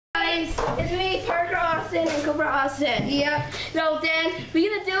guys, it's me, Parker Austin and Cooper Austin. Yep. So then we're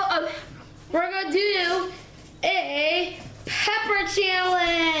gonna do a pepper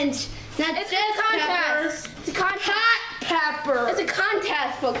challenge. It's just a peppers. contest. It's a contest. Hot pepper. It's a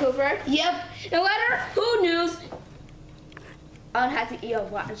contest, but Cooper. Yep. No matter who knows, I'll have to eat a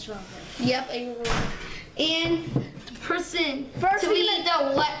lot of strawberry. Yep. And the person First to we eat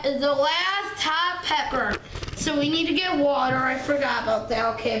the last hot pepper. So we need to get water. I forgot about that.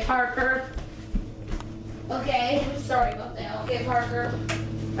 Okay, Parker. Okay, I'm sorry about that. Okay, Parker.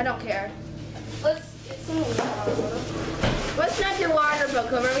 I don't care. Let's get some water. Let's not get water, but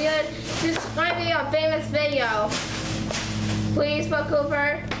Cooper. This might be a famous video. Please, but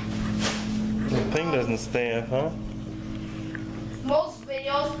Cooper. The thing doesn't stand, huh? Most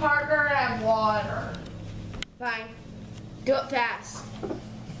videos, Parker, have water. Fine. Do it fast.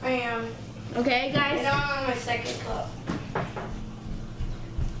 I am. Okay, And guys? I'm on my second cup.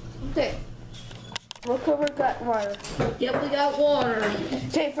 Okay. Well, Cooper got water. Yep, we got water.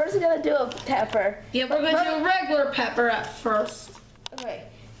 Okay, first we gotta do a pepper. Yeah, we're gonna do a regular pepper at first. Okay.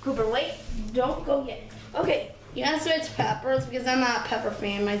 Cooper, wait. Don't go yet. Okay. You gotta switch peppers because I'm not a pepper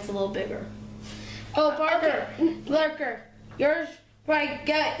fan. Mine's a little bigger. Oh, Parker, Lurker, yours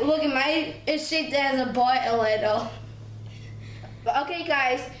right? Look at my. It's shaped as a butt a little. Okay,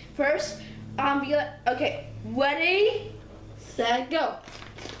 guys. First, okay. Ready, set, go.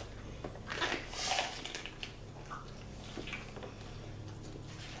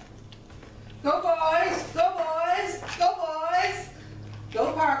 Go boys! Go boys! Go boys!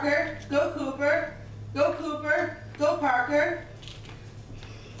 Go Parker! Go Cooper! Go Cooper! Go Parker!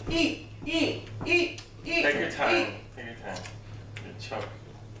 Eat! Eat! Eat! Eat! Take your time. Eat. Take your time. You're choking.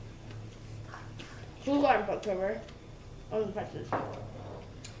 Who got it, Cooper? I'm gonna press this.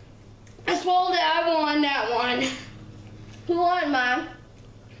 I swallowed it. I won that one. Who won, Mom?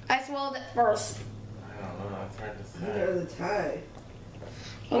 I swallowed it first. I don't know. It's hard to say. There's a tie.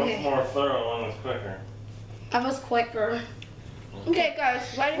 One's Okay. more thorough, one was quicker. I was quicker. Okay, guys.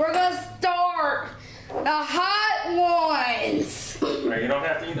 Ready? We're gonna start the hot ones. Right, you don't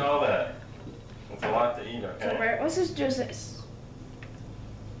have to eat all that. It's a lot to eat, okay? Cooper, let's just do this.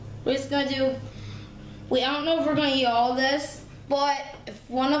 We're just gonna do. I don't know if we're gonna eat all this, but if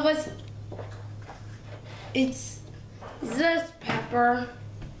one of us, it's this pepper.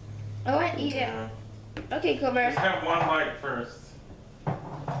 I want to eat it. Yeah. Okay, Cooper. Just have one bite first.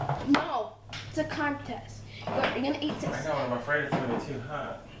 No, it's a contest. Cooper, you're gonna eat I this. know, I'm afraid it's gonna be too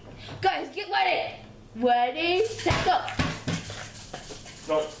hot. Guys, get ready. Ready, set, go.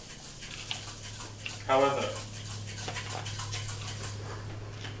 Go. How is it?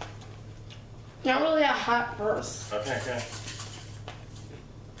 Not really a hot first. Okay, okay.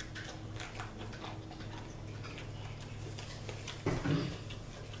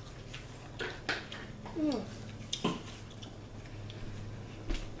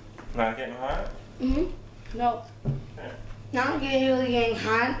 Not getting hot? No. Okay. Not really getting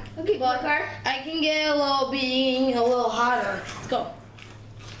hot. Okay, But Cooper. I can get a little being a little hotter. Let's go.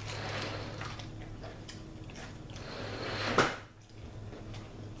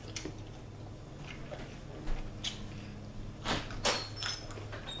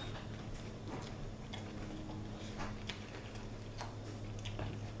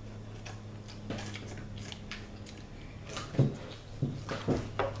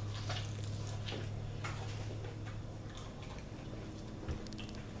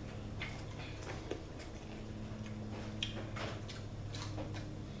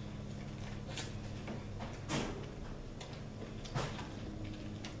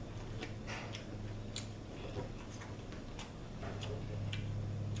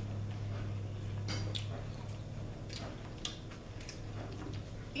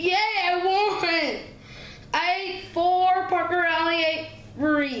 Yay, I won! I ate 4, Parker only ate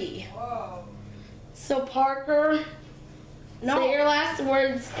 3. Whoa. So Parker, No. say your last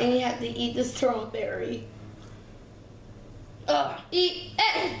words and you have to eat the strawberry. Eat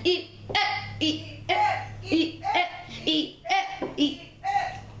it, eat it, eat it, eat it, eat it, eat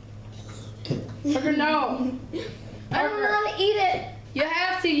it. Parker, no. I don't know how to eat it. You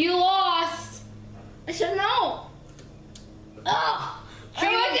have to, you lost. I should know. Oh, I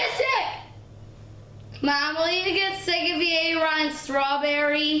want to get sick. Mom, will you get sick if you ate rotten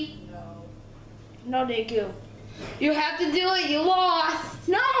strawberry? No. No, thank you. You have to do it, you lost.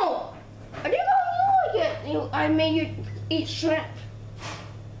 No. I didn't know you like it. I made you eat shrimp.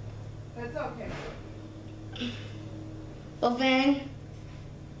 That's okay. Well then,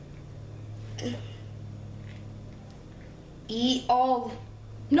 eat all.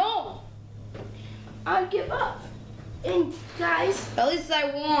 No. I give up. And guys, At least I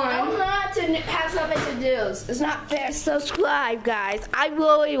I won. want to have something to do. It's not fair. Subscribe, guys. I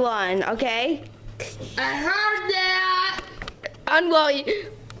really won, okay? I heard that. I'm really.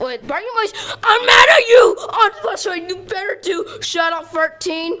 Wait, Barking Boys, I'm mad at you! So you better do Shout Out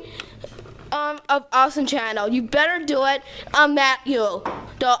 13 of Awesome Channel. You better do it. I'm mad at you.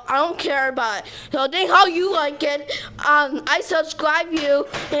 So I don't care about it. So think how you like it. I subscribe you,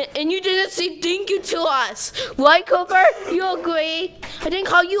 and you didn't say thank you to us. Right, Cooper? You agree? I think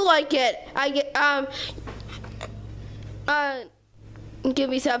how you like it. I get give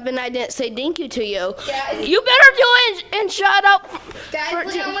me something. I didn't say thank you to you. Guys. You better do it and Shout Out. Guys,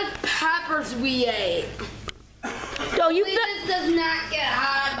 look how much peppers we ate. So you Please, this does not get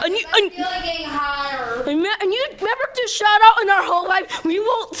hot. And I you- feel like getting hotter. and you remember to shout out in our whole life. We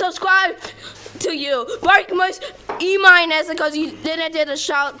won't subscribe to you. Barking Boys, E- because you didn't do the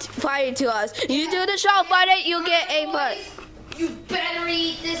shout Friday to us. You do the shout Friday, you'll get A+. Boys, you better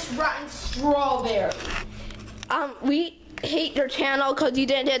eat this rotten strawberry. We hate your channel because you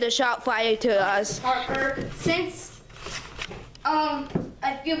didn't do the shout Friday to us. Parker, since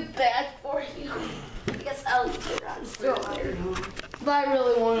I feel bad for you, I guess I'll eat the rotten strawberry. But I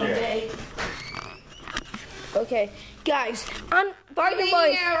really want to bake. Okay, guys, I'm I'm Barking eating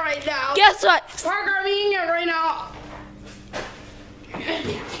Boys. it right now. Guess what? Parker, I'm eating it right now.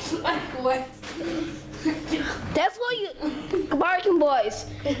 Like what? That's what you, Barking Boys.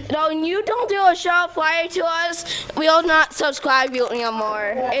 No, you don't do a shout Friday to us, we'll not subscribe you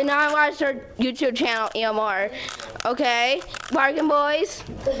anymore. And not watch our YouTube channel anymore. Okay? Barking Boys?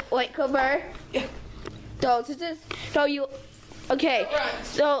 Wait, Cooper? So you, okay.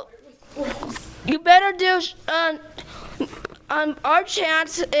 So, you better do, our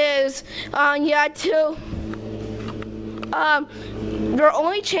chance is, you have to, your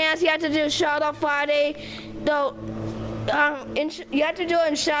only chance you have to do Shout Out Friday, though, you have to do it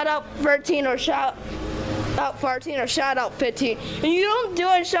in Shout Out 13 or Shout Out 14 or Shout Out 15. And you don't do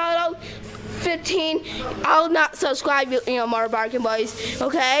it in Shout Out 15, I'll not subscribe you anymore, Barking Boys.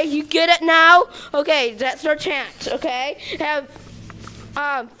 Okay, you get it now? Okay, that's your chance. Okay, have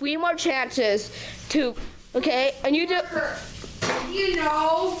 3 more chances to. Okay, and you do. You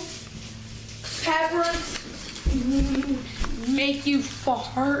know, peppers make you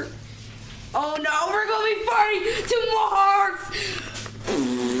fart. Oh no, we're gonna be farting 2 more hearts.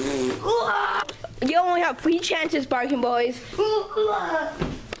 You only have 3 chances, Barking Boys.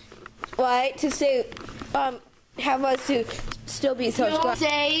 Right, to say, have us to still be subscribed.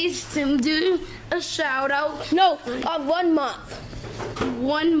 Days to do a shout out. No, 1 month.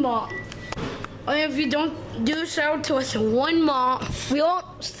 1 month. Or if you don't do a shout out to us in 1 month, We won't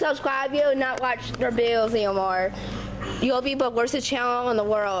subscribe you and not watch their videos anymore. You'll be the worst channel in the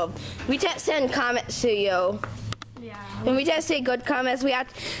world. We just send comments to you. yeah. And we just say good comments. We have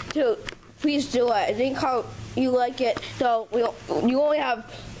to, please do it. I think how you like it. So you only have,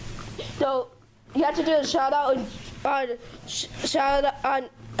 so you have to do a shout out on shout out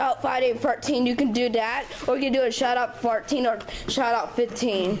on Friday 14. You can do that, or you can do a shout out 14 or shout out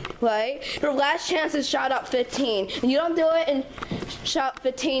 15. Right? Your last chance is shout out 15. And you don't do it in shout out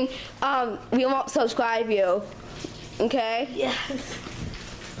 15. We won't subscribe you. Okay? Yes.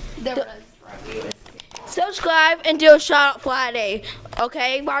 Subscribe and do a shout out Friday,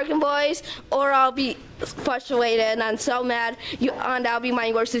 okay, Barking Boys? Or I'll be frustrated and I'm so mad. And that'll be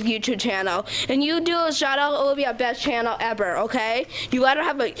my worst YouTube channel. And you do a shout out, it will be our best channel ever, okay? You gotta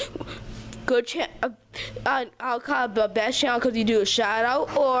have a good channel. I'll call it the best channel because you do a shout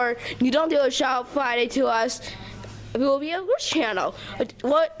out, or you don't do a shout out Friday to us. It will be a worst channel.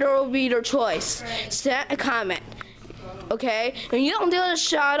 What will be your choice? Send a comment. Okay, and you don't do a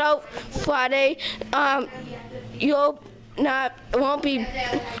shout out Friday, you'll not, it won't be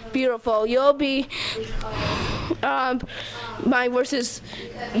beautiful. You'll be my worst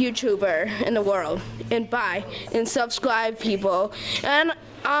YouTuber in the world. And bye, and subscribe, people. And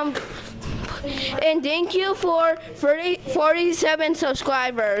thank you for 47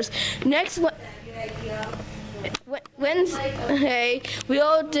 subscribers. Next Wednesday,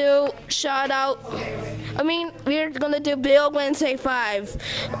 we'll do shout out. We're gonna do Bill Wednesday 5.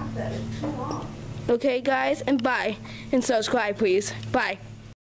 Okay, guys, and bye. And subscribe, please. Bye.